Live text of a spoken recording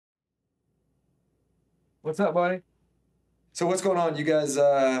What's up, buddy? So what's going on? You guys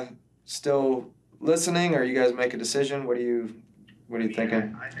still listening, or you guys make a decision? What are you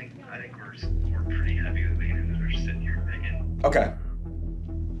thinking? I think we're pretty heavy leaning that we're sitting here picking. Okay.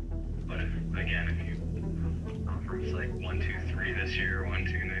 But if you offer us like 1, 2, 3 this year, 1,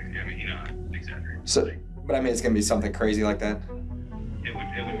 2 next, I mean, I'm exaggerating. So, but I mean, it's gonna be something crazy like that. It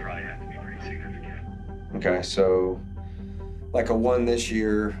would probably have to be pretty significant. Okay, so like a 1 this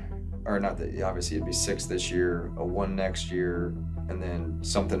year, or not that obviously it'd be 6 this year, a 1 next year, and then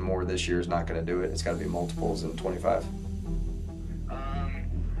something more this year is not going to do it. It's got to be multiples in 25.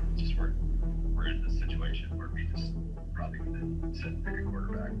 Just we're in this situation where we just probably need to sit and pick a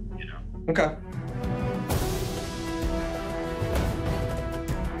quarterback, Okay.